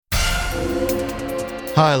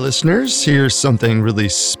Hi, listeners. Here's something really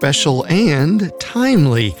special and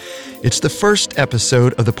timely. It's the first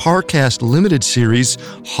episode of the Parcast limited series,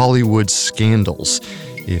 Hollywood Scandals.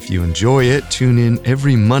 If you enjoy it, tune in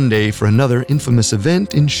every Monday for another infamous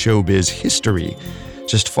event in showbiz history.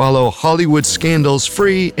 Just follow Hollywood Scandals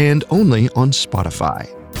free and only on Spotify.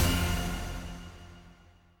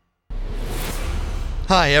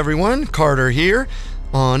 Hi, everyone. Carter here.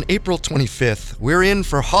 On April 25th, we're in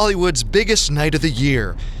for Hollywood's biggest night of the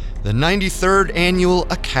year, the 93rd Annual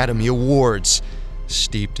Academy Awards.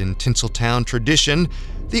 Steeped in Tinseltown tradition,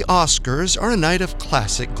 the Oscars are a night of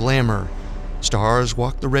classic glamour. Stars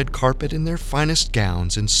walk the red carpet in their finest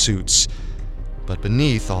gowns and suits. But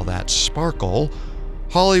beneath all that sparkle,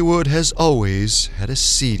 Hollywood has always had a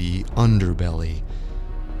seedy underbelly.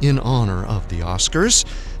 In honor of the Oscars,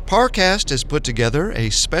 Parcast has put together a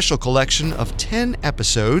special collection of 10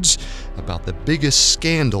 episodes about the biggest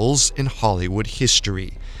scandals in Hollywood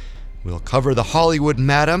history. We'll cover the Hollywood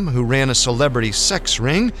madam who ran a celebrity sex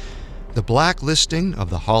ring, the blacklisting of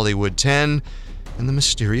the Hollywood 10, and the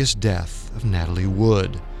mysterious death of Natalie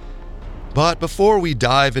Wood. But before we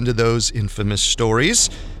dive into those infamous stories,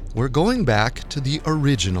 we're going back to the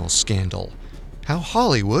original scandal, how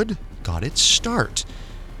Hollywood got its start.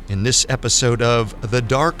 In this episode of The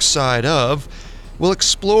Dark Side of, we'll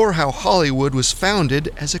explore how Hollywood was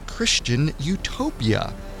founded as a Christian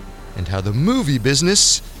utopia, and how the movie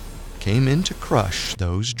business came in to crush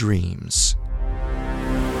those dreams.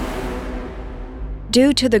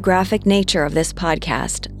 Due to the graphic nature of this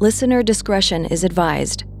podcast, listener discretion is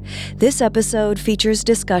advised. This episode features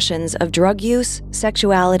discussions of drug use,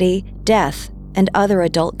 sexuality, death, and other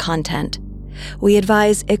adult content. We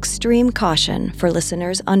advise extreme caution for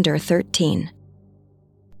listeners under 13.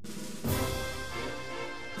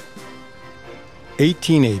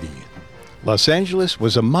 1880. Los Angeles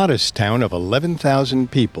was a modest town of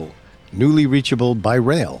 11,000 people, newly reachable by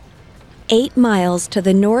rail. 8 miles to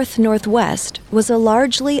the north-northwest was a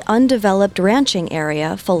largely undeveloped ranching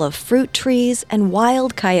area full of fruit trees and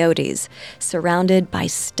wild coyotes, surrounded by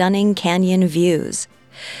stunning canyon views.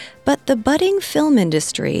 But the budding film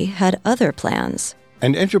industry had other plans.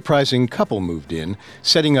 An enterprising couple moved in,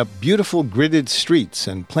 setting up beautiful gridded streets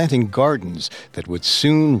and planting gardens that would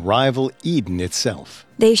soon rival Eden itself.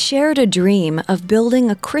 They shared a dream of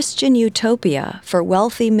building a Christian utopia for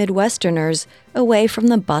wealthy Midwesterners away from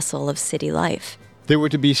the bustle of city life. There were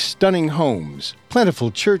to be stunning homes,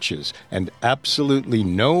 plentiful churches, and absolutely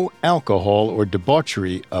no alcohol or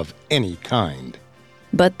debauchery of any kind.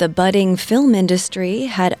 But the budding film industry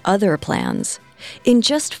had other plans. In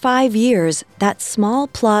just 5 years, that small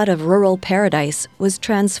plot of rural paradise was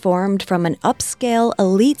transformed from an upscale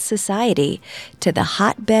elite society to the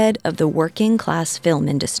hotbed of the working-class film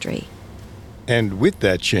industry. And with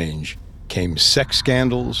that change came sex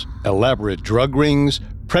scandals, elaborate drug rings,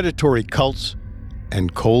 predatory cults,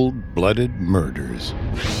 and cold-blooded murders.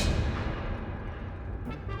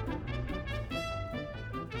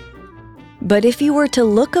 But if you were to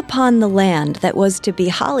look upon the land that was to be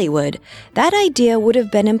Hollywood, that idea would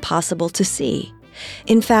have been impossible to see.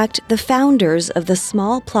 In fact, the founders of the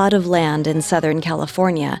small plot of land in Southern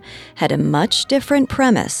California had a much different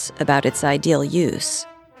premise about its ideal use.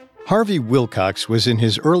 Harvey Wilcox was in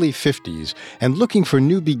his early 50s and looking for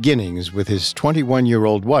new beginnings with his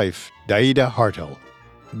 21-year-old wife, Daida Hartel.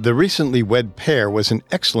 The recently wed pair was an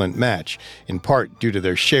excellent match, in part due to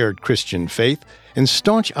their shared Christian faith and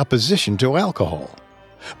staunch opposition to alcohol.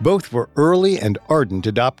 Both were early and ardent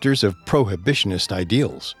adopters of prohibitionist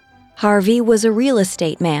ideals. Harvey was a real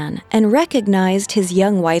estate man and recognized his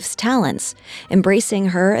young wife's talents, embracing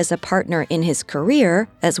her as a partner in his career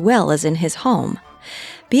as well as in his home.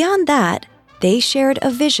 Beyond that, they shared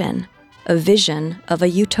a vision of a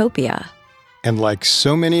utopia. And like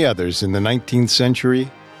so many others in the 19th century,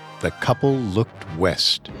 the couple looked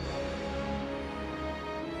west.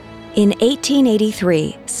 In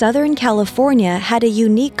 1883, Southern California had a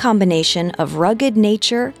unique combination of rugged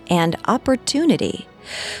nature and opportunity.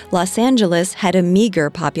 Los Angeles had a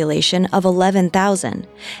meager population of 11,000,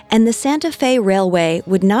 and the Santa Fe Railway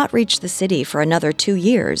would not reach the city for another 2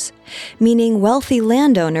 years, meaning wealthy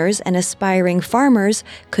landowners and aspiring farmers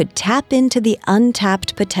could tap into the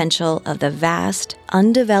untapped potential of the vast,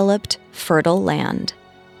 undeveloped, fertile land.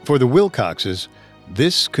 For the Wilcoxes,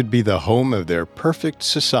 this could be the home of their perfect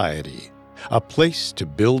society, a place to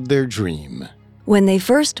build their dream. When they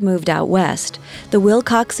first moved out west, the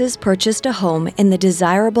Wilcoxes purchased a home in the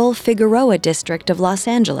desirable Figueroa district of Los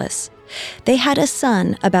Angeles. They had a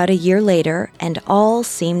son about a year later, and all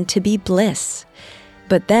seemed to be bliss.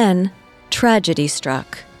 But then, tragedy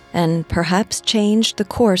struck, and perhaps changed the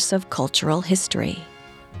course of cultural history.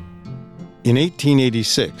 In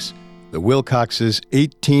 1886, the Wilcoxes'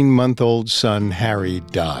 18-month-old son, Harry,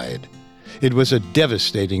 died. It was a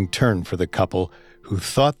devastating turn for the couple, who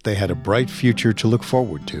thought they had a bright future to look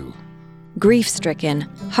forward to. Grief-stricken,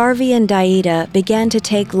 Harvey and Daida began to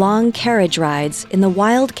take long carriage rides in the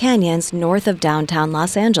wild canyons north of downtown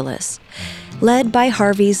Los Angeles, led by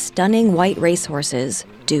Harvey's stunning white racehorses,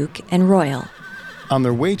 Duke and Royal. On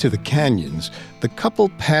their way to the canyons, the couple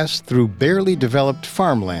passed through barely developed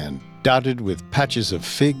farmland, dotted with patches of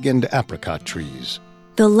fig and apricot trees.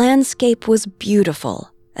 The landscape was beautiful,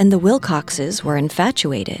 and the Wilcoxes were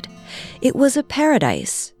infatuated. It was a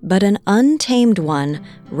paradise, but an untamed one,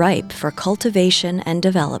 ripe for cultivation and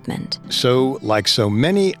development. So, like so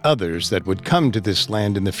many others that would come to this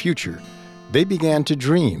land in the future, they began to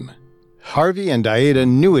dream. Harvey and Daida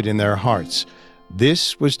knew it in their hearts.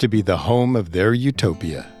 This was to be the home of their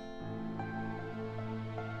utopia.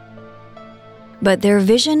 But their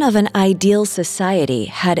vision of an ideal society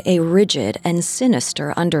had a rigid and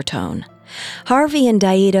sinister undertone. Harvey and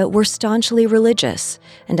Daida were staunchly religious,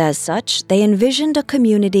 and as such, they envisioned a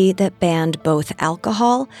community that banned both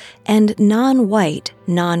alcohol and non-white,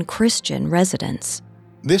 non-Christian residents.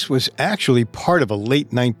 This was actually part of a late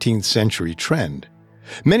 19th century trend.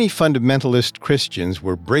 Many fundamentalist Christians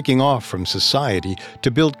were breaking off from society to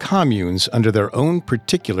build communes under their own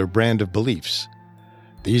particular brand of beliefs.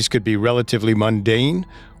 These could be relatively mundane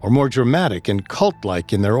or more dramatic and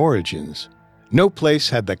cult-like in their origins. No place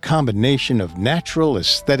had the combination of natural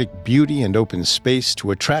aesthetic beauty and open space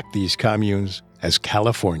to attract these communes as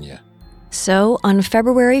California. So, on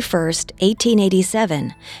February 1st,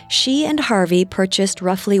 1887, she and Harvey purchased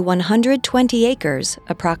roughly 120 acres,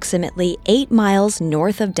 approximately 8 miles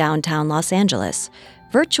north of downtown Los Angeles,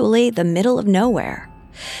 virtually the middle of nowhere.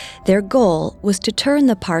 Their goal was to turn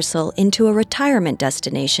the parcel into a retirement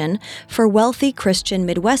destination for wealthy Christian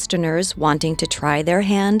Midwesterners wanting to try their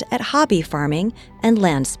hand at hobby farming and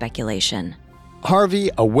land speculation. Harvey,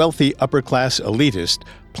 a wealthy upper-class elitist,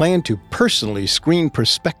 planned to personally screen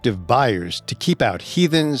prospective buyers to keep out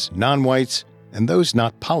heathens, non-whites, and those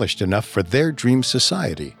not polished enough for their dream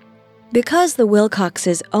society. Because the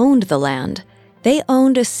Wilcoxes owned the land, they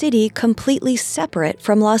owned a city completely separate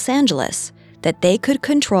from Los Angeles that they could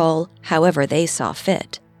control however they saw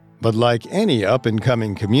fit. But like any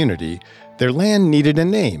up-and-coming community, their land needed a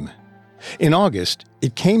name. In August,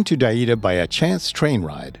 it came to Daida by a chance train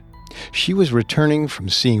ride. She was returning from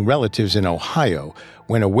seeing relatives in Ohio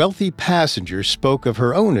when a wealthy passenger spoke of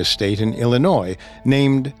her own estate in Illinois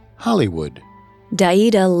named Hollywood.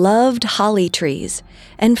 Daida loved holly trees,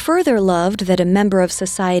 and further loved that a member of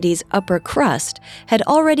society's upper crust had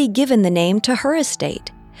already given the name to her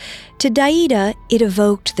estate. To Daida, it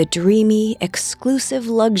evoked the dreamy, exclusive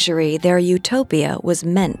luxury their utopia was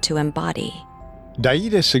meant to embody.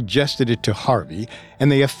 Daida suggested it to Harvey,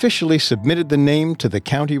 and they officially submitted the name to the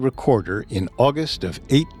county recorder in August of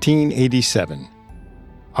 1887.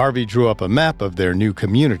 Harvey drew up a map of their new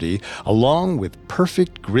community, along with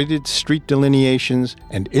perfect gridded street delineations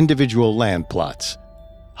and individual land plots.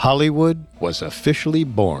 Hollywood was officially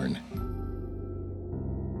born.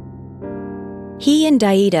 He and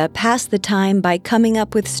Daida passed the time by coming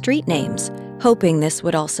up with street names, hoping this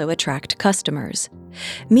would also attract customers.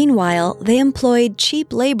 Meanwhile, they employed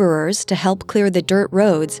cheap laborers to help clear the dirt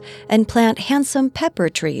roads and plant handsome pepper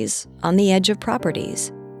trees on the edge of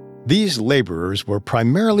properties. These laborers were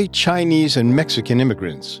primarily Chinese and Mexican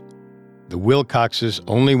immigrants. The Wilcoxes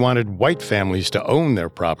only wanted white families to own their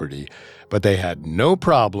property, but they had no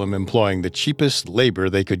problem employing the cheapest labor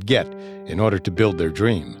they could get in order to build their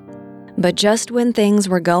dream. But just when things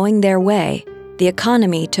were going their way, the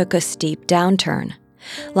economy took a steep downturn.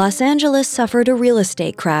 Los Angeles suffered a real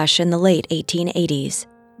estate crash in the late 1880s.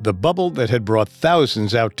 The bubble that had brought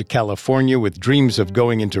thousands out to California with dreams of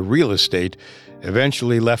going into real estate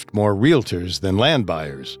eventually left more realtors than land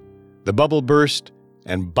buyers. The bubble burst,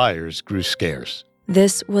 and buyers grew scarce.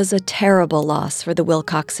 This was a terrible loss for the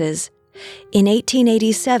Wilcoxes. In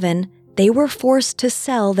 1887, they were forced to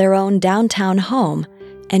sell their own downtown home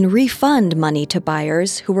and refund money to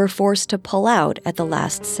buyers who were forced to pull out at the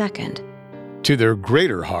last second. To their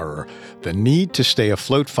greater horror, the need to stay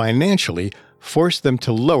afloat financially forced them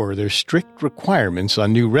to lower their strict requirements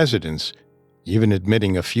on new residents, even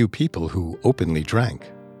admitting a few people who openly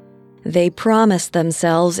drank. They promised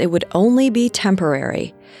themselves it would only be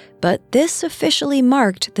temporary, but this officially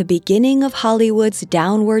marked the beginning of Hollywood's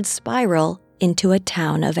downward spiral into a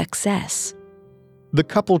town of excess. The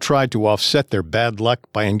couple tried to offset their bad luck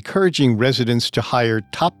by encouraging residents to hire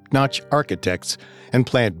top-notch architects and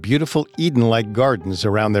plant beautiful Eden-like gardens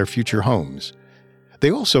around their future homes.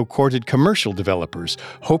 They also courted commercial developers,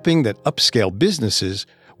 hoping that upscale businesses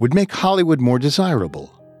would make Hollywood more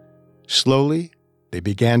desirable. Slowly, they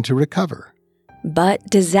began to recover. But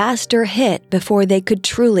disaster hit before they could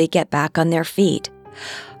truly get back on their feet.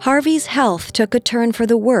 Harvey's health took a turn for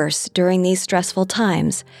the worse during these stressful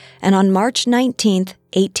times, and on March 19,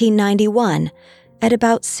 1891, at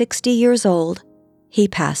about 60 years old, he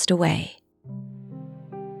passed away.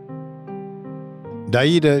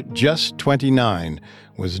 Daida, just 29,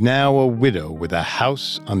 was now a widow with a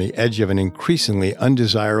house on the edge of an increasingly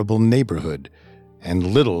undesirable neighborhood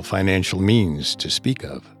and little financial means to speak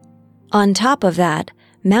of. On top of that,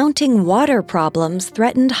 mounting water problems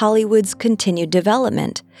threatened Hollywood's continued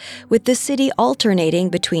development, with the city alternating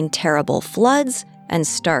between terrible floods and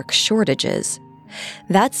stark shortages.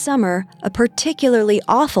 That summer, a particularly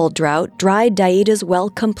awful drought dried Daida's well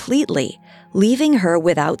completely, leaving her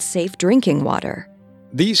without safe drinking water.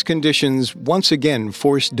 These conditions once again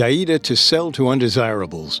forced Daida to sell to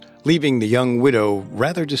undesirables, leaving the young widow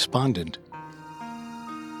rather despondent.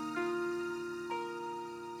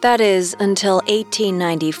 That is, until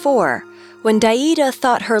 1894, when Daida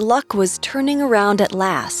thought her luck was turning around at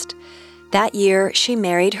last. That year, she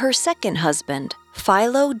married her second husband,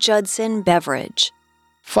 Philo Judson Beveridge.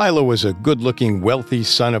 Philo was a good-looking, wealthy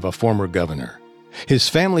son of a former governor. His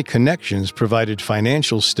family connections provided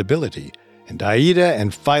financial stability, and Daida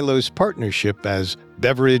and Philo's partnership as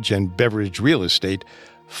Beveridge and Beveridge Real Estate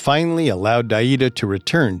finally allowed Daida to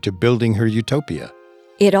return to building her utopia.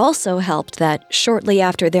 It also helped that, shortly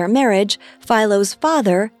after their marriage, Philo's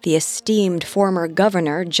father, the esteemed former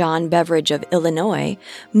governor John Beveridge of Illinois,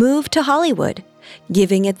 moved to Hollywood,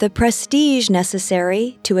 giving it the prestige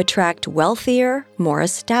necessary to attract wealthier, more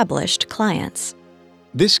established clients.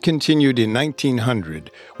 This continued in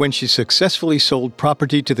 1900, when she successfully sold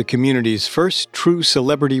property to the community's first true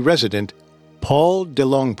celebrity resident, Paul de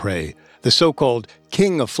Longpre, the so-called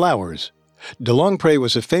King of Flowers. De Longpre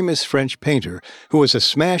was a famous French painter who was a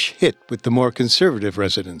smash hit with the more conservative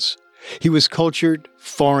residents. He was cultured,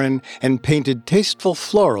 foreign, and painted tasteful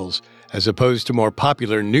florals, as opposed to more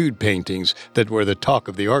popular nude paintings that were the talk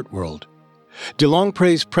of the art world. De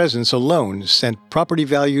Longpre's presence alone sent property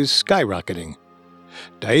values skyrocketing.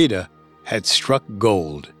 Daida had struck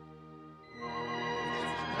gold.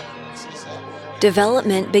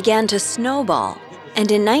 Development began to snowball,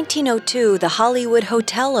 and in 1902 the Hollywood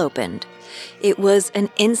Hotel opened. It was an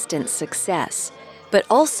instant success, but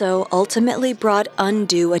also ultimately brought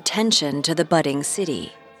undue attention to the budding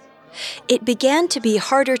city. It began to be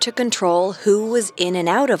harder to control who was in and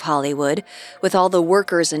out of Hollywood, with all the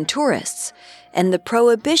workers and tourists, and the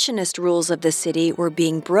prohibitionist rules of the city were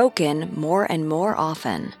being broken more and more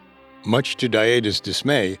often. Much to Daida's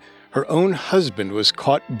dismay, her own husband was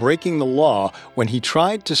caught breaking the law when he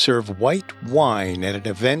tried to serve white wine at an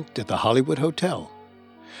event at the Hollywood Hotel.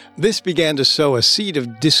 This began to sow a seed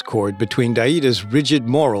of discord between Daida's rigid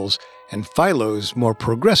morals and Philo's more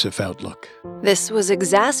progressive outlook. This was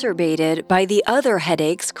exacerbated by the other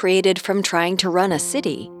headaches created from trying to run a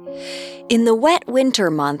city. In the wet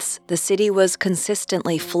winter months, the city was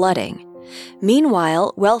consistently flooding.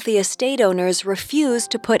 Meanwhile, wealthy estate owners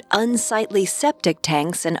refused to put unsightly septic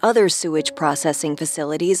tanks and other sewage processing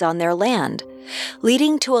facilities on their land,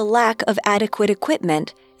 leading to a lack of adequate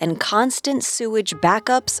equipment and constant sewage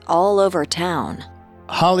backups all over town.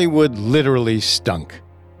 Hollywood literally stunk.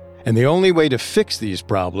 And the only way to fix these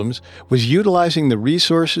problems was utilizing the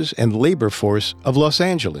resources and labor force of Los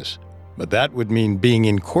Angeles. But that would mean being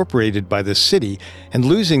incorporated by the city and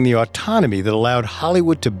losing the autonomy that allowed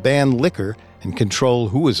Hollywood to ban liquor and control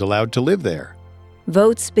who was allowed to live there.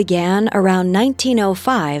 Votes began around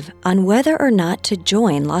 1905 on whether or not to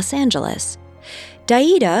join Los Angeles.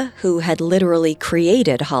 Daida, who had literally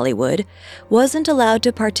created Hollywood, wasn't allowed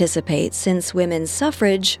to participate since women's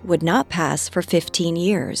suffrage would not pass for 15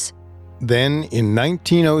 years. Then, in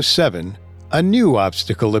 1907, a new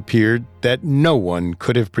obstacle appeared that no one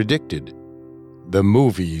could have predicted. The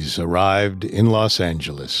movies arrived in Los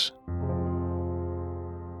Angeles.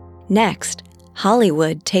 Next,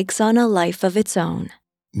 Hollywood takes on a life of its own.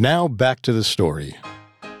 Now back to the story.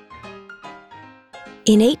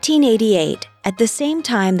 In 1888, at the same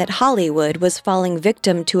time that Hollywood was falling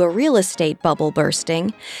victim to a real estate bubble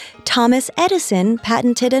bursting, Thomas Edison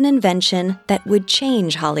patented an invention that would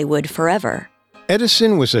change Hollywood forever.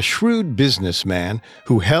 Edison was a shrewd businessman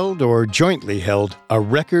who held or jointly held a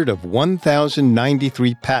record of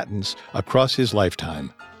 1,093 patents across his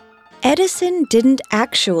lifetime. Edison didn't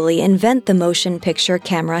actually invent the motion picture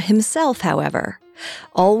camera himself, however.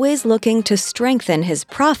 Always looking to strengthen his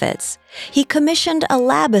profits, he commissioned a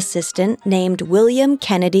lab assistant named William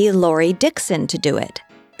Kennedy Laurie Dixon to do it.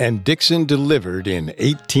 And Dixon delivered in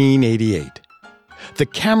 1888. The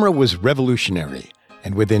camera was revolutionary,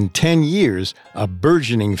 and within 10 years, a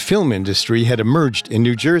burgeoning film industry had emerged in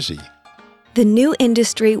New Jersey. The new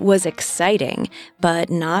industry was exciting, but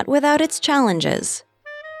not without its challenges.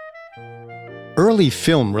 Early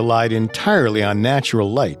film relied entirely on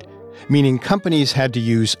natural light, meaning companies had to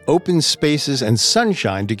use open spaces and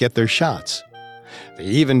sunshine to get their shots. They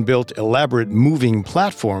even built elaborate moving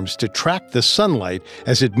platforms to track the sunlight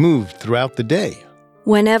as it moved throughout the day.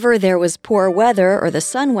 Whenever there was poor weather or the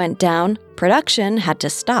sun went down, production had to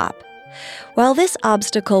stop. While this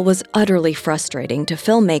obstacle was utterly frustrating to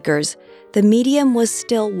filmmakers, the medium was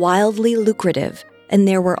still wildly lucrative, and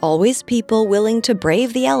there were always people willing to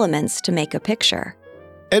brave the elements to make a picture.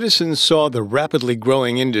 Edison saw the rapidly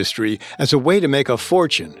growing industry as a way to make a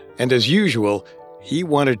fortune, and as usual, he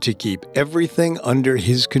wanted to keep everything under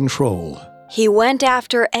his control. He went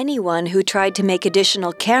after anyone who tried to make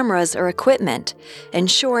additional cameras or equipment,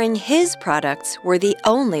 ensuring his products were the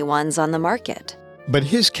only ones on the market. But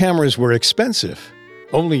his cameras were expensive.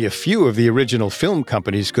 Only a few of the original film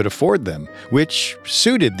companies could afford them, which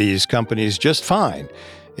suited these companies just fine.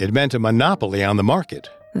 It meant a monopoly on the market.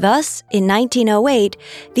 Thus, in 1908,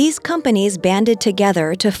 these companies banded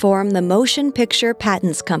together to form the Motion Picture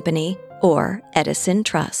Patents Company, or Edison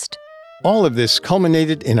Trust. All of this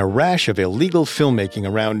culminated in a rash of illegal filmmaking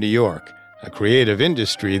around New York, a creative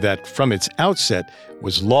industry that, from its outset,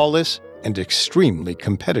 was lawless and extremely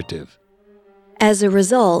competitive. As a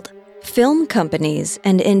result, film companies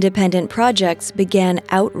and independent projects began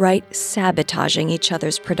outright sabotaging each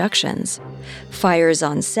other's productions. Fires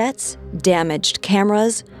on sets, damaged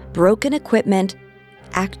cameras, broken equipment,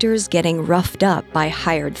 actors getting roughed up by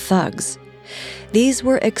hired thugs. These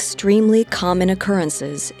were extremely common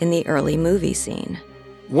occurrences in the early movie scene.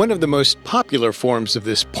 One of the most popular forms of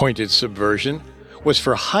this pointed subversion was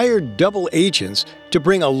for hired double agents to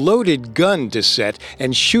bring a loaded gun to set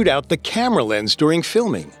and shoot out the camera lens during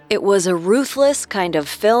filming. It was a ruthless kind of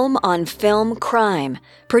film-on-film crime,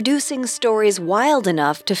 producing stories wild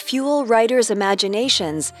enough to fuel writers'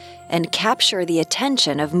 imaginations and capture the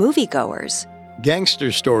attention of moviegoers.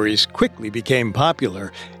 Gangster stories quickly became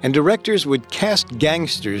popular, and directors would cast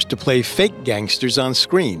gangsters to play fake gangsters on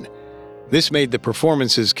screen. This made the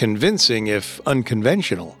performances convincing, if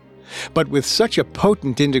unconventional. But with such a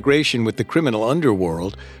potent integration with the criminal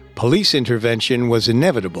underworld, police intervention was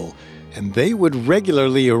inevitable, and they would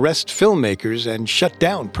regularly arrest filmmakers and shut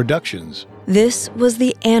down productions. This was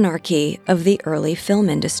the anarchy of the early film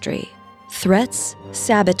industry. Threats,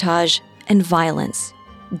 sabotage, and violence.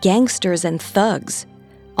 Gangsters and thugs,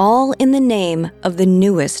 all in the name of the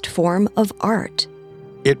newest form of art.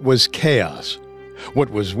 It was chaos. What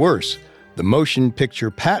was worse, the Motion Picture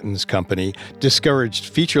Patents Company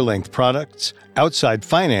discouraged feature-length products, outside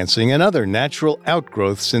financing, and other natural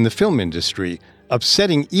outgrowths in the film industry,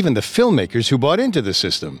 upsetting even the filmmakers who bought into the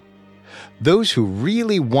system. Those who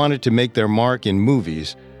really wanted to make their mark in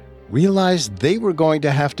movies realized they were going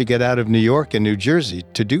to have to get out of New York and New Jersey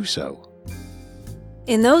to do so.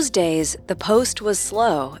 In those days, the post was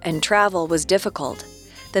slow and travel was difficult.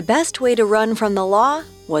 The best way to run from the law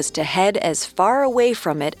was to head as far away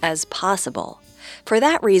from it as possible. For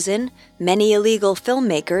that reason, many illegal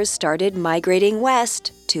filmmakers started migrating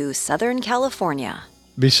west to Southern California.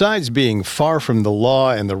 Besides being far from the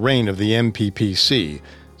law and the reign of the MPPC,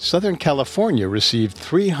 Southern California received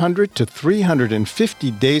 300 to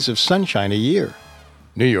 350 days of sunshine a year.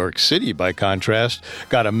 New York City, by contrast,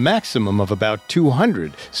 got a maximum of about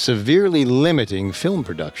 200, severely limiting film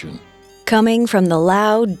production. Coming from the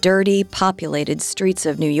loud, dirty, populated streets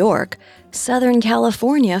of New York, Southern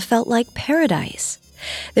California felt like paradise.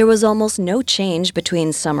 There was almost no change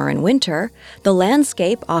between summer and winter. The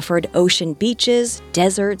landscape offered ocean beaches,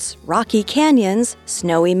 deserts, rocky canyons,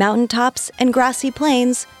 snowy mountaintops, and grassy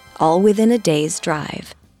plains, all within a day's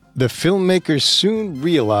drive. The filmmakers soon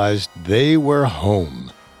realized they were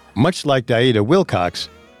home. Much like Daida Wilcox,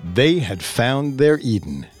 they had found their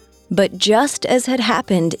Eden. But just as had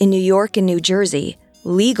happened in New York and New Jersey,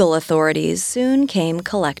 legal authorities soon came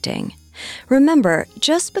collecting. Remember,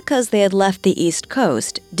 just because they had left the East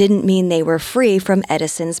Coast didn't mean they were free from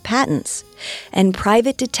Edison's patents, and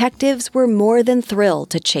private detectives were more than thrilled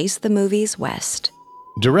to chase the movies west.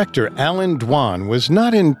 Director Alan Dwan was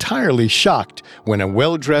not entirely shocked when a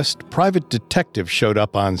well-dressed private detective showed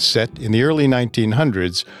up on set in the early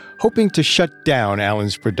 1900s, hoping to shut down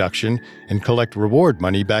Alan's production and collect reward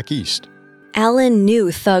money back east. Alan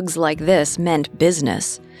knew thugs like this meant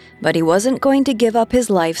business, but he wasn't going to give up his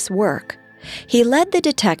life's work. He led the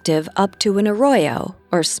detective up to an arroyo,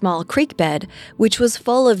 or small creek bed, which was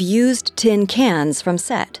full of used tin cans from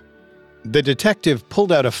set. The detective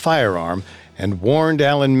pulled out a firearm and warned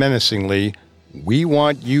Alan menacingly, "We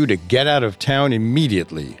want you to get out of town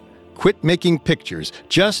immediately. Quit making pictures.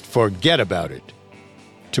 Just forget about it."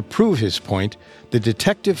 To prove his point, the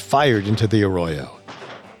detective fired into the arroyo.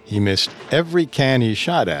 He missed every can he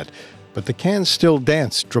shot at, but the cans still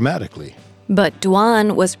danced dramatically. But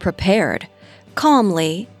Dwan was prepared.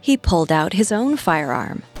 Calmly, he pulled out his own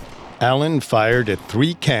firearm. Alan fired at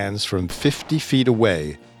 3 cans from 50 feet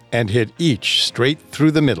away and hit each straight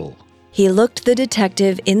through the middle. He looked the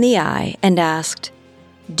detective in the eye and asked,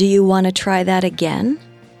 "Do you want to try that again?"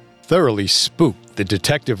 Thoroughly spooked, the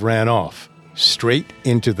detective ran off, straight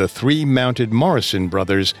into the 3 mounted Morrison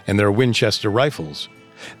brothers and their Winchester rifles.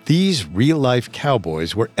 These real-life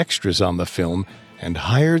cowboys were extras on the film and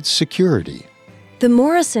hired security. The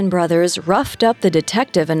Morrison brothers roughed up the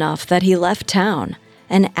detective enough that he left town,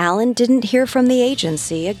 and Alan didn't hear from the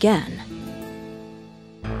agency again.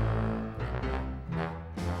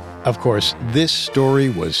 Of course, this story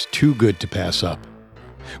was too good to pass up.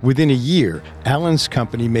 Within a year, Alan's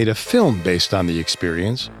company made a film based on the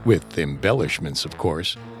experience, with embellishments, of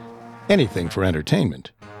course. Anything for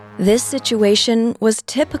entertainment. This situation was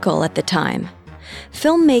typical at the time.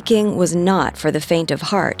 Filmmaking was not for the faint of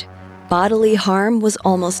heart. Bodily harm was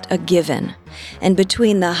almost a given, and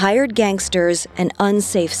between the hired gangsters and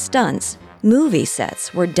unsafe stunts, movie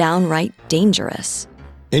sets were downright dangerous.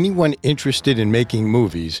 Anyone interested in making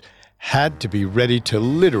movies had to be ready to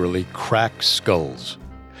literally crack skulls.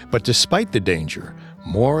 But despite the danger,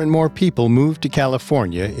 more and more people moved to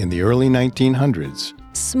California in the early 1900s.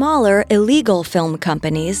 Smaller, illegal film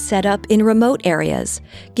companies set up in remote areas,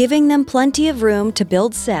 giving them plenty of room to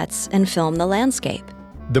build sets and film the landscape.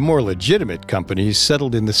 The more legitimate companies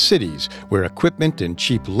settled in the cities, where equipment and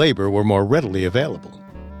cheap labor were more readily available.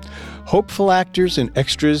 Hopeful actors and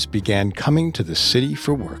extras began coming to the city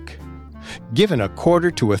for work. Given a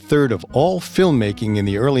quarter to a third of all filmmaking in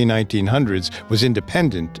the early 1900s was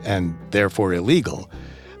independent and therefore illegal,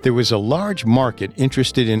 there was a large market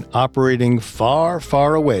interested in operating far,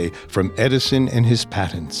 far away from Edison and his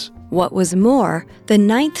patents. What was more, the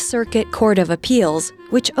Ninth Circuit Court of Appeals,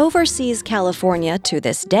 which oversees California to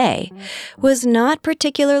this day, was not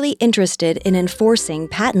particularly interested in enforcing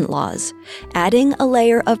patent laws, adding a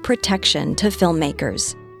layer of protection to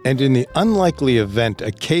filmmakers. And in the unlikely event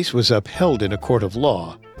a case was upheld in a court of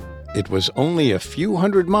law, it was only a few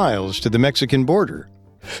hundred miles to the Mexican border.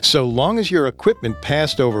 So long as your equipment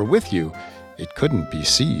passed over with you, it couldn't be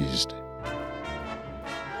seized.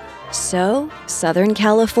 So, Southern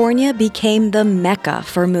California became the mecca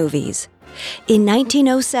for movies. In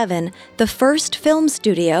 1907, the first film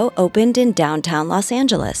studio opened in downtown Los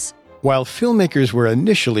Angeles. While filmmakers were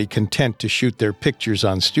initially content to shoot their pictures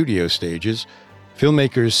on studio stages,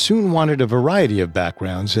 filmmakers soon wanted a variety of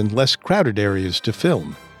backgrounds and less crowded areas to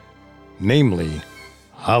film. Namely,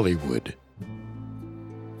 Hollywood.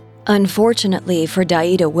 Unfortunately for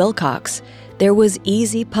Daida Wilcox, there was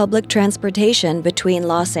easy public transportation between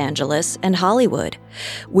Los Angeles and Hollywood,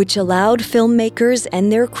 which allowed filmmakers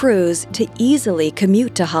and their crews to easily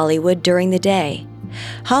commute to Hollywood during the day.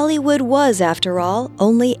 Hollywood was, after all,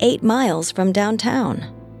 only 8 miles from downtown.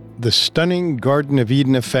 The stunning Garden of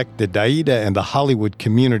Eden effect that Daida and the Hollywood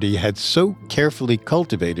community had so carefully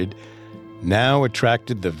cultivated now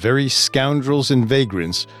attracted the very scoundrels and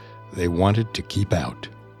vagrants they wanted to keep out.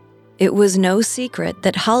 It was no secret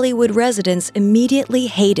that Hollywood residents immediately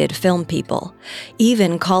hated film people,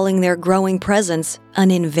 even calling their growing presence an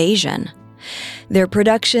invasion. Their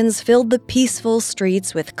productions filled the peaceful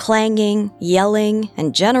streets with clanging, yelling,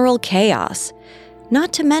 and general chaos,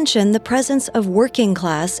 not to mention the presence of working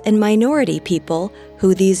class and minority people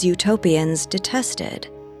who these utopians detested.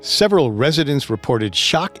 Several residents reported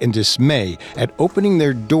shock and dismay at opening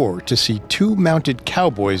their door to see 2 mounted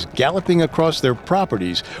cowboys galloping across their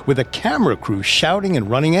properties with a camera crew shouting and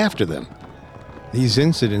running after them. These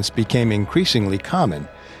incidents became increasingly common,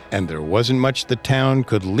 and there wasn't much the town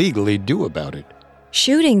could legally do about it.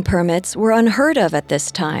 Shooting permits were unheard of at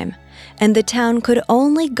this time, and the town could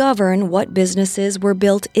only govern what businesses were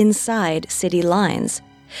built inside city lines.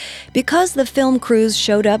 Because the film crews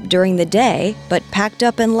showed up during the day but packed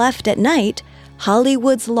up and left at night,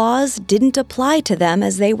 Hollywood's laws didn't apply to them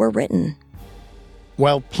as they were written.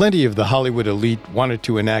 While plenty of the Hollywood elite wanted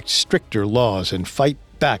to enact stricter laws and fight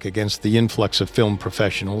back against the influx of film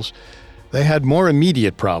professionals, they had more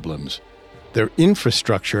immediate problems. Their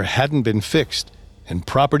infrastructure hadn't been fixed, and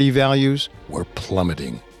property values were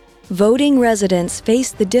plummeting. Voting residents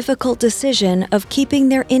faced the difficult decision of keeping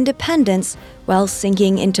their independence while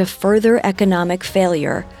sinking into further economic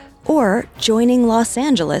failure, or joining Los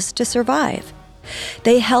Angeles to survive.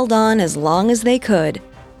 They held on as long as they could,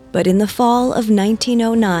 but in the fall of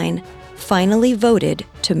 1909, finally voted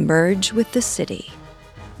to merge with the city.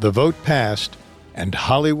 The vote passed, and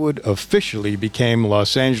Hollywood officially became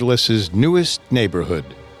Los Angeles' newest neighborhood.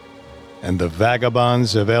 And the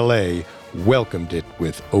vagabonds of L.A. welcomed it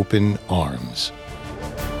with open arms.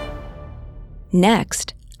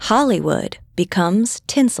 Next, Hollywood becomes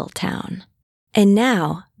Tinseltown. And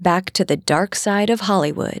now, back to the dark side of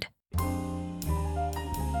Hollywood.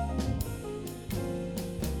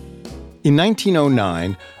 In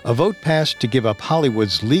 1909, a vote passed to give up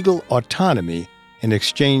Hollywood's legal autonomy in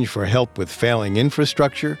exchange for help with failing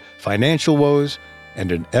infrastructure, financial woes,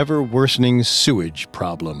 and an ever-worsening sewage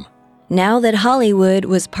problem. Now that Hollywood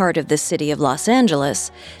was part of the city of Los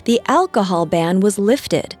Angeles, the alcohol ban was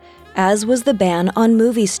lifted, as was the ban on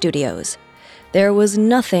movie studios. There was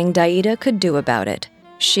nothing Daida could do about it.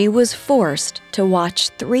 She was forced to watch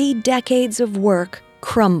 3 decades of work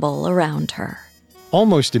crumble around her.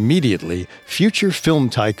 Almost immediately, future film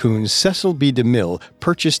tycoon Cecil B. DeMille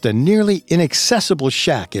purchased a nearly inaccessible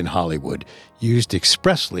shack in Hollywood, used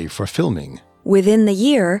expressly for filming. Within the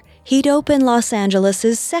year, he'd open Los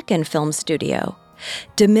Angeles' second film studio.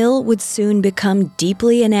 DeMille would soon become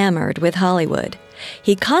deeply enamored with Hollywood.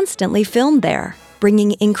 He constantly filmed there,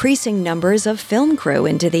 bringing increasing numbers of film crew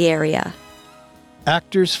into the area.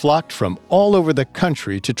 Actors flocked from all over the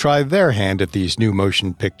country to try their hand at these new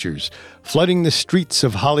motion pictures, flooding the streets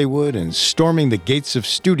of Hollywood and storming the gates of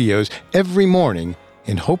studios every morning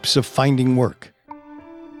in hopes of finding work.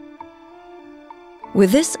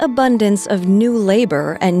 With this abundance of new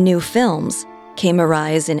labor and new films came a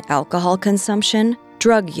rise in alcohol consumption,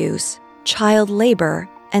 drug use, child labor,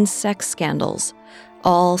 and sex scandals,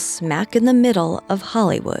 all smack in the middle of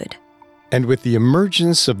Hollywood. And with the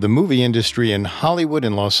emergence of the movie industry in Hollywood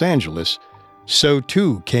and Los Angeles, so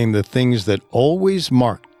too came the things that always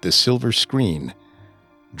marked the silver screen: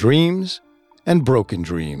 dreams and broken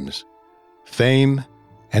dreams, fame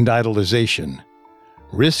and idolization,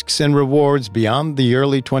 risks and rewards beyond the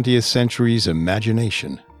early 20th century's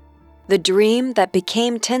imagination. The dream that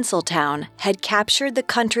became Tinseltown had captured the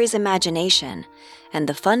country's imagination, and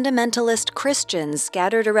the fundamentalist Christians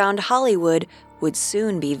scattered around Hollywood would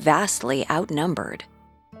soon be vastly outnumbered.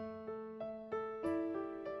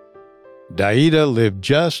 Daida lived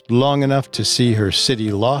just long enough to see her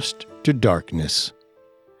city lost to darkness.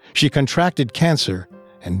 She contracted cancer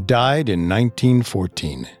and died in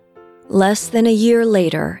 1914. Less than a year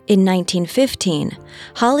later, in 1915,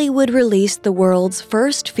 Hollywood released the world's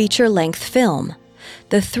first feature-length film,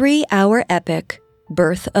 the 3-hour epic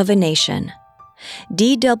Birth of a Nation.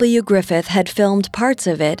 D.W. Griffith had filmed parts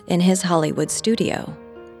of it in his Hollywood studio.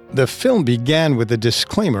 The film began with a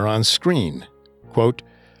disclaimer on screen, quote,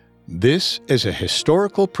 "This is a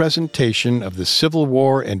historical presentation of the Civil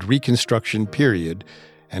War and Reconstruction period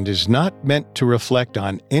and is not meant to reflect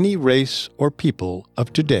on any race or people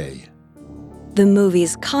of today." The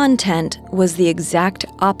movie's content was the exact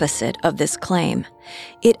opposite of this claim.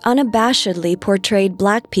 It unabashedly portrayed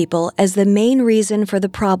Black people as the main reason for the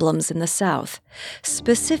problems in the South,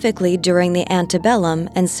 specifically during the antebellum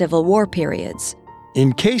and Civil War periods.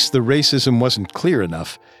 In case the racism wasn't clear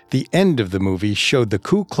enough, the end of the movie showed the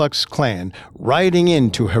Ku Klux Klan riding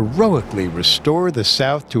in to heroically restore the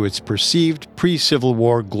South to its perceived pre-Civil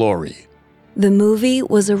War glory. The movie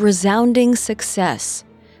was a resounding success,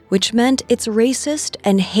 which meant its racist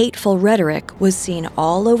and hateful rhetoric was seen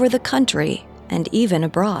all over the country and even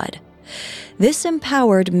abroad. This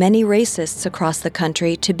empowered many racists across the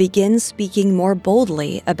country to begin speaking more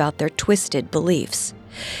boldly about their twisted beliefs.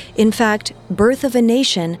 In fact, Birth of a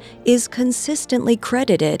Nation is consistently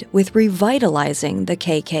credited with revitalizing the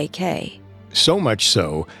KKK. So much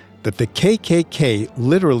so that the KKK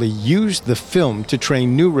literally used the film to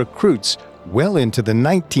train new recruits well into the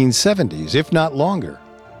 1970s, if not longer.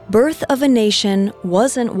 Birth of a Nation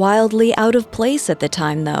wasn't wildly out of place at the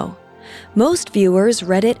time, though. Most viewers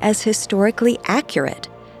read it as historically accurate,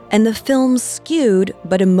 and the film's skewed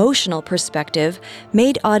but emotional perspective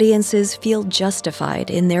made audiences feel justified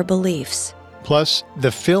in their beliefs. Plus,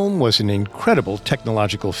 the film was an incredible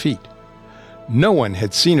technological feat. No one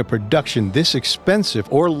had seen a production this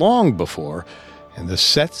expensive or long before, and the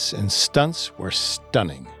sets and stunts were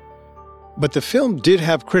stunning. But the film did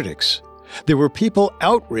have critics. There were people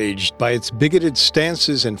outraged by its bigoted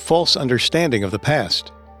stances and false understanding of the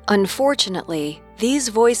past. Unfortunately, these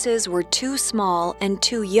voices were too small and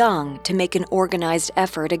too young to make an organized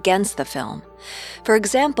effort against the film. For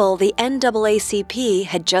example, the NAACP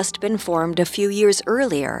had just been formed a few years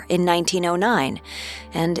earlier in 1909,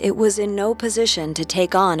 and it was in no position to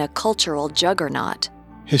take on a cultural juggernaut.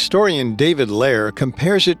 Historian David Lair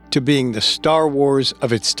compares it to being the Star Wars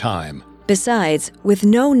of its time. Besides, with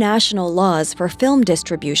no national laws for film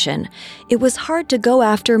distribution, it was hard to go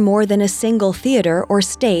after more than a single theater or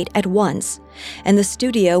state at once, and the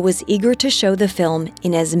studio was eager to show the film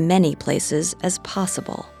in as many places as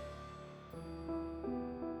possible.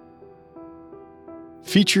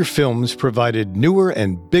 Feature films provided newer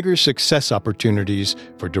and bigger success opportunities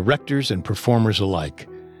for directors and performers alike,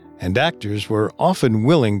 and actors were often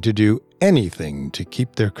willing to do anything to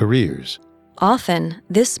keep their careers. Often,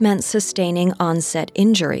 this meant sustaining on-set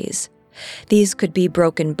injuries. These could be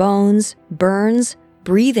broken bones, burns,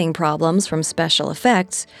 breathing problems from special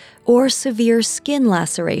effects, or severe skin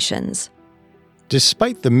lacerations.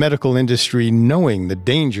 Despite the medical industry knowing the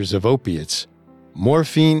dangers of opiates,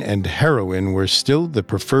 morphine and heroin were still the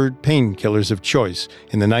preferred painkillers of choice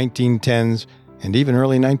in the 1910s and even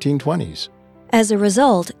early 1920s. As a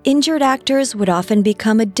result, injured actors would often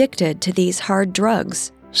become addicted to these hard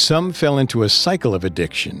drugs. Some fell into a cycle of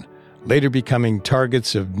addiction, later becoming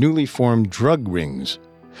targets of newly formed drug rings.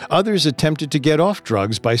 Others attempted to get off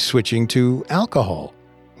drugs by switching to alcohol,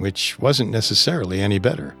 which wasn't necessarily any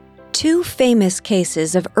better. Two famous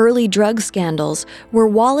cases of early drug scandals were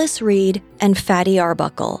Wallace Reid and Fatty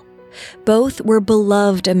Arbuckle. Both were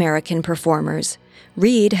beloved American performers.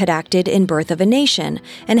 Reid had acted in Birth of a Nation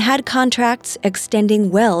and had contracts extending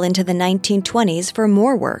well into the 1920s for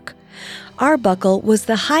more work. Arbuckle was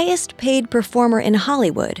the highest-paid performer in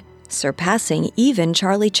Hollywood, surpassing even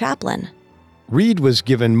Charlie Chaplin. Reid was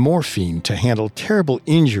given morphine to handle terrible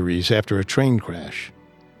injuries after a train crash.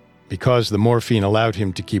 Because the morphine allowed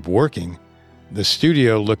him to keep working, the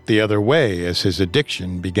studio looked the other way as his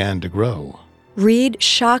addiction began to grow. Reid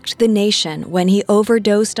shocked the nation when he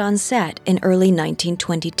overdosed on set in early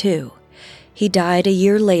 1922. He died a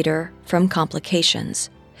year later from complications.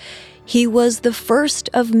 He was the first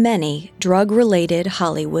of many drug-related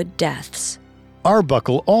Hollywood deaths.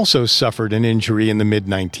 Arbuckle also suffered an injury in the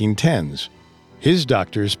mid-1910s. His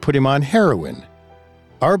doctors put him on heroin.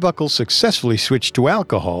 Arbuckle successfully switched to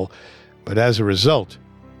alcohol, but as a result,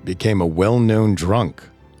 became a well-known drunk.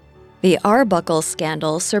 The Arbuckle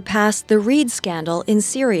scandal surpassed the Reid scandal in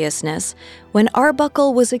seriousness when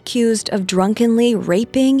Arbuckle was accused of drunkenly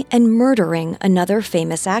raping and murdering another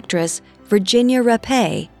famous actress, Virginia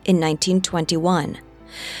Rappe, in 1921.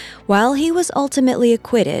 While he was ultimately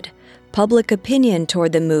acquitted, public opinion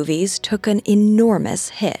toward the movies took an enormous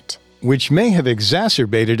hit, which may have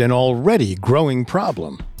exacerbated an already growing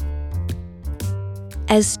problem.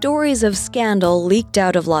 As stories of scandal leaked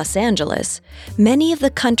out of Los Angeles, many of the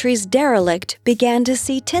country's derelict began to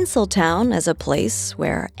see Tinseltown as a place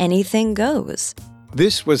where anything goes.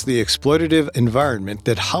 This was the exploitative environment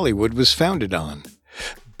that Hollywood was founded on.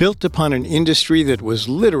 Built upon an industry that was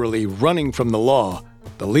literally running from the law,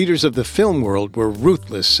 the leaders of the film world were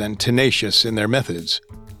ruthless and tenacious in their methods,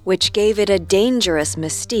 which gave it a dangerous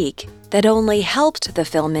mystique that only helped the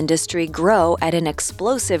film industry grow at an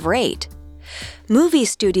explosive rate. Movie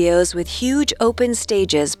studios with huge open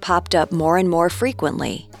stages popped up more and more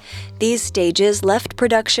frequently. These stages left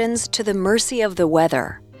productions to the mercy of the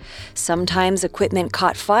weather. Sometimes equipment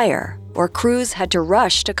caught fire, or crews had to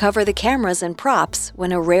rush to cover the cameras and props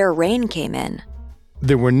when a rare rain came in.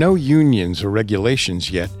 There were no unions or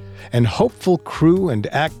regulations yet, and hopeful crew and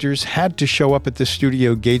actors had to show up at the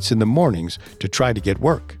studio gates in the mornings to try to get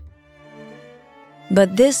work.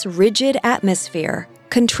 But this rigid atmosphere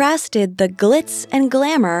contrasted the glitz and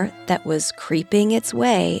glamour that was creeping its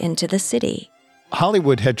way into the city.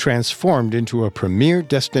 Hollywood had transformed into a premier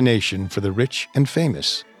destination for the rich and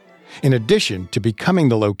famous. In addition to becoming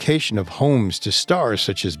the location of homes to stars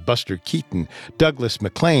such as Buster Keaton, Douglas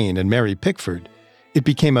MacLean, and Mary Pickford, it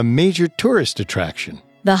became a major tourist attraction.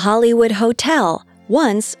 The Hollywood Hotel,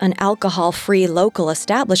 once an alcohol-free local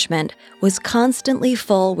establishment, was constantly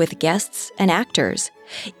full with guests and actors.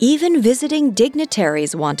 Even visiting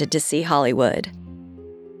dignitaries wanted to see Hollywood.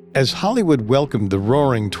 As Hollywood welcomed the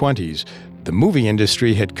Roaring '20s, the movie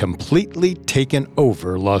industry had completely taken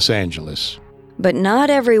over Los Angeles. But not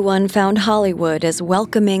everyone found Hollywood as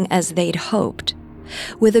welcoming as they'd hoped.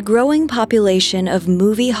 With a growing population of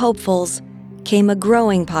movie hopefuls came a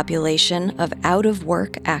growing population of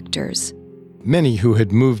out-of-work actors. Many who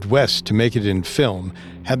had moved west to make it in film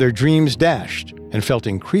had their dreams dashed and felt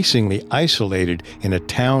increasingly isolated in a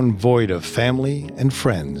town void of family and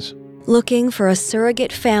friends. Looking for a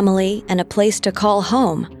surrogate family and a place to call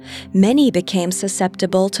home, many became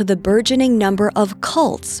susceptible to the burgeoning number of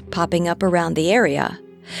cults popping up around the area.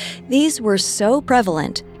 These were so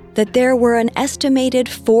prevalent that there were an estimated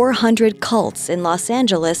 400 cults in Los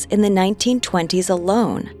Angeles in the 1920s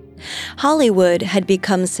alone. Hollywood had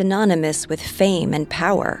become synonymous with fame and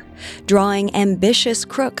power, drawing ambitious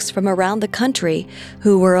crooks from around the country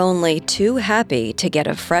who were only too happy to get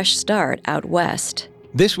a fresh start out west.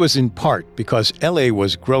 This was in part because LA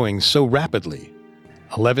was growing so rapidly.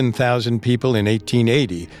 11,000 people in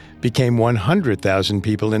 1880 became 100,000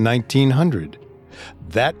 people in 1900.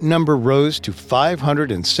 That number rose to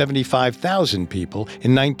 575,000 people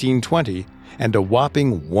in 1920 and a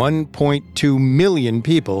whopping 1.2 million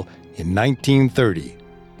people in 1930.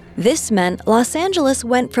 This meant Los Angeles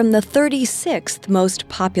went from the 36th most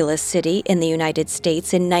populous city in the United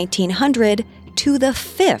States in 1900 to the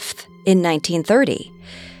 5th in 1930.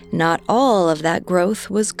 Not all of that growth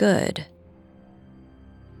was good.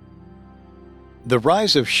 The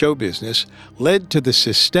rise of show business led to the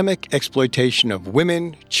systemic exploitation of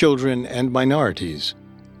women, children, and minorities.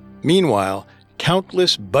 Meanwhile,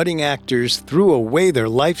 countless budding actors threw away their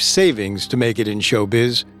life savings to make it in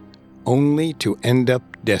showbiz, only to end up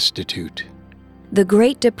destitute. The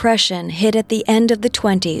Great Depression hit at the end of the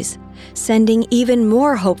 20s, sending even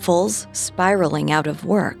more hopefuls spiraling out of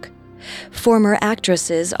work. Former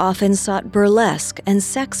actresses often sought burlesque and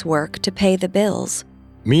sex work to pay the bills.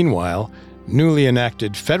 Meanwhile, newly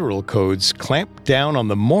enacted federal codes clamped down on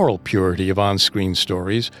the moral purity of on-screen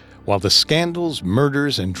stories, while the scandals,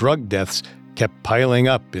 murders, and drug deaths kept piling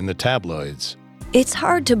up in the tabloids. It's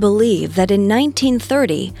hard to believe that in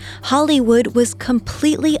 1930, Hollywood was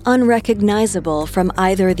completely unrecognizable from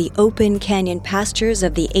either the open canyon pastures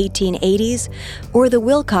of the 1880s or the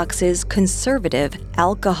Wilcoxes' conservative,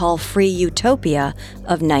 alcohol-free utopia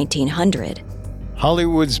of 1900.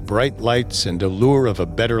 Hollywood's bright lights and allure of a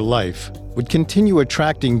better life would continue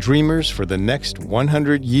attracting dreamers for the next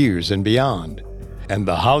 100 years and beyond, and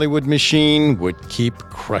the Hollywood machine would keep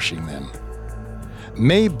crushing them.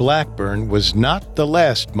 Mae Blackburn was not the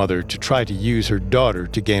last mother to try to use her daughter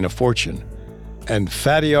to gain a fortune. And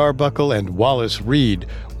Fatty Arbuckle and Wallace Reed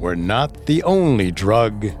were not the only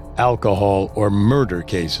drug, alcohol, or murder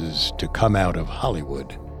cases to come out of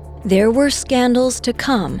Hollywood. There were scandals to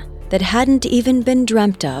come that hadn't even been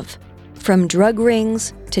dreamt of, from drug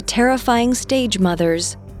rings to terrifying stage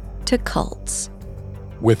mothers to cults.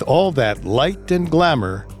 With all that light and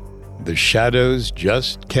glamour, the shadows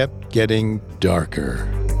just kept getting darker.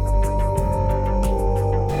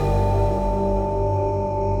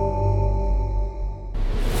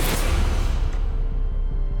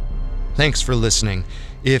 Thanks for listening.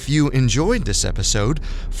 If you enjoyed this episode,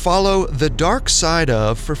 follow The Dark Side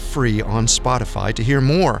Of for free on Spotify to hear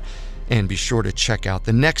more. And be sure to check out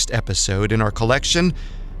the next episode in our collection,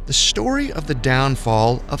 The Story of the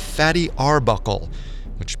Downfall of Fatty Arbuckle,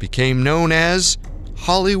 which became known as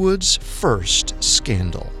Hollywood's First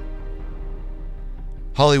Scandal.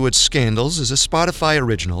 Hollywood Scandals is a Spotify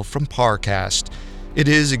original from Parcast. It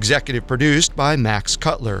is executive produced by Max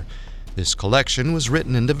Cutler. This collection was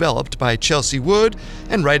written and developed by Chelsea Wood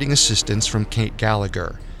and writing assistance from Kate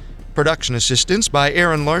Gallagher. Production assistance by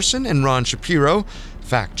Aaron Larson and Ron Shapiro,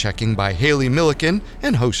 fact-checking by Haley Milliken,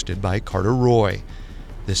 and hosted by Carter Roy.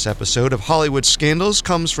 This episode of Hollywood Scandals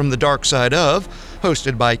comes from The Dark Side Of,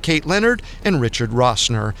 hosted by Kate Leonard and Richard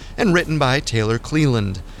Rossner, and written by Taylor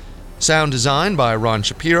Cleland. Sound design by Ron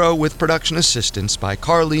Shapiro with production assistance by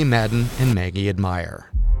Carly Madden and Maggie Admire.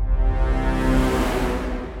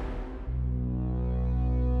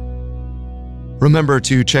 Remember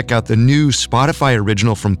to check out the new Spotify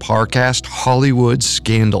original from Parcast, Hollywood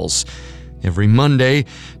Scandals. Every Monday,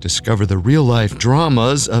 discover the real-life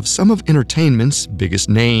dramas of some of entertainment's biggest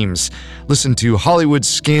names. Listen to Hollywood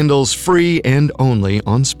Scandals free and only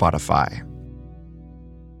on Spotify.